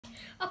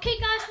Okay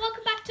guys,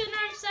 welcome back to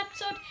another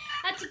episode,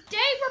 and today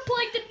we're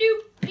playing the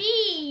new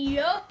bee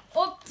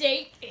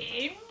update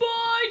in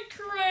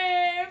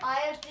Minecraft. I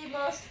have the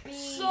most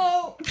bees.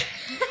 So,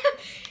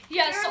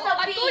 yeah, Here's so a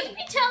I'm bee. going to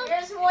be telling...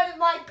 Here's one of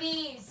my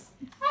bees.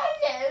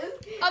 Hello.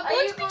 I'm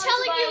going to be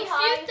telling you a few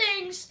hive?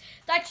 things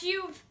that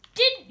you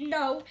didn't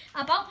know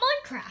about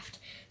Minecraft.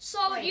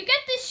 So, Wait. you get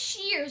this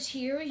shears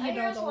here, you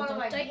know, Here's the one old of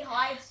my update.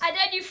 beehives. And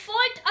then you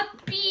find a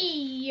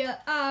bee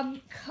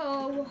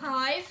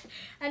hive,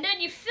 and then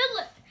you fill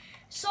it.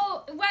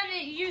 So when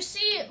you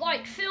see it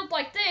like filled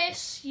like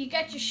this, you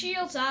get your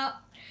shields out,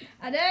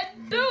 and then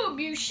boom,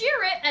 you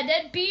shear it, and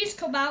then bees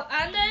come out,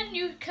 and then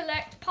you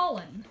collect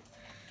pollen.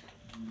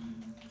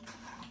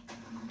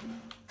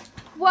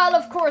 Well,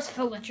 of course,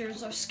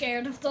 villagers are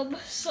scared of them.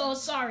 So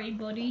sorry,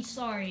 buddy.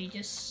 Sorry,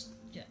 just.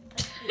 Yeah.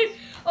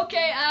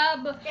 Okay.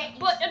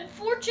 But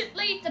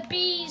unfortunately, the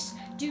bees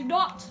do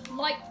not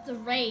like the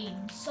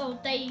rain, so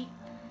they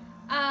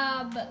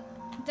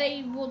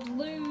would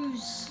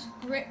lose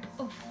grip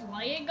of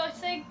flying, I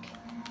think,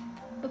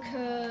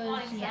 because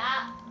Like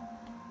that.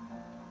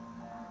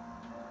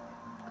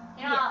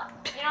 You know,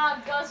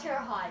 go to your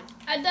hive.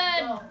 And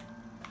then Go.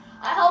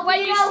 I hope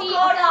when you you don't see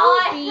go a to full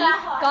hive. bee,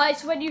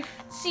 guys, when you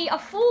see a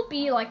full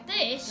bee like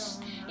this,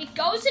 it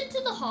goes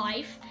into the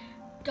hive,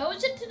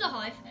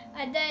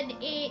 and then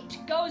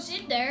it goes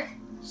in there.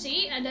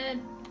 See, and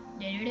then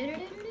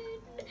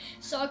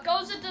so it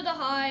goes into the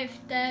hive.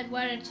 Then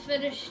when it's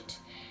finished,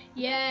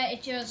 yeah,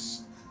 it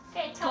just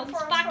comes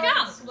back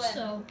out.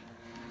 So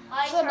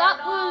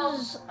that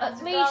was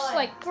at least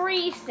like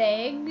 3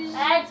 things.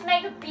 Let's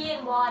make a bee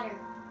in water.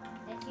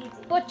 It's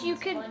easy. But you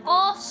can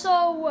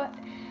also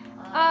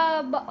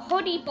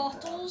honey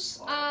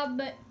bottles.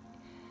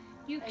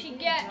 You can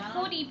get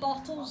honey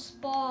bottles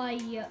by.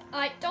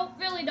 I don't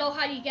really know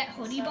how you get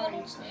honey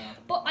bottles,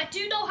 but I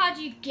do know how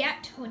you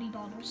get honey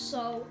bottles.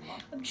 So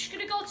I'm just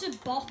gonna go to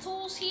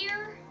bottles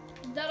here.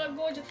 Then I'm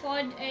going to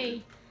find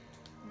a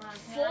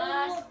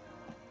full.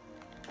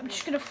 I'm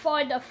just gonna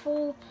find a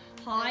full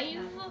hive.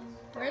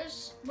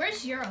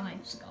 Where's your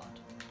hive, Scott?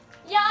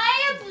 Yeah,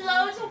 I have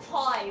loads of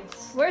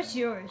hives. Where's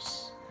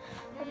yours?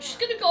 I'm just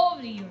gonna go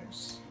over to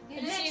yours. You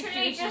and see if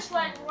literally yours just is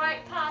went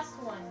right past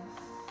one.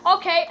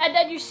 Okay, and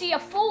then you see a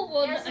full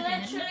one There's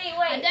again. literally,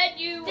 wait, and then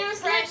you there's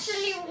press,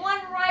 literally one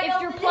right if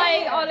over you're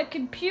playing there. on a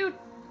computer,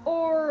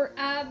 or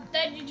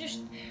then you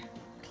just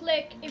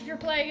click, if you're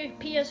playing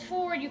a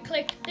PS4, you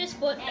click this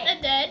button, Hey.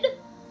 and then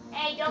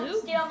Hey, don't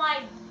Oop. steal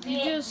my You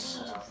bee.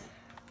 just-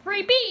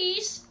 3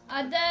 bees,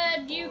 and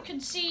then you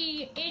can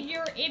see in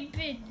your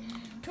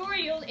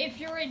inventorial, if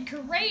you're in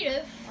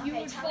creative, you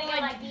would tell me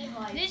about my find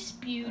beehive. this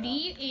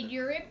beauty in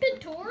your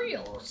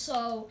inventorial.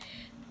 So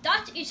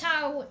that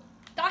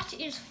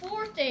is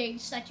 4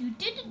 things that you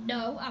didn't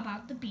know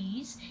about the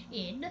bees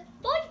in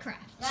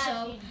Minecraft.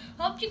 So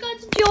hope you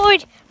guys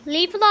enjoyed.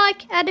 Leave a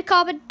like and a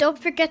comment. Don't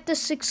forget to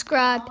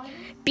subscribe.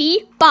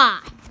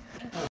 Bye.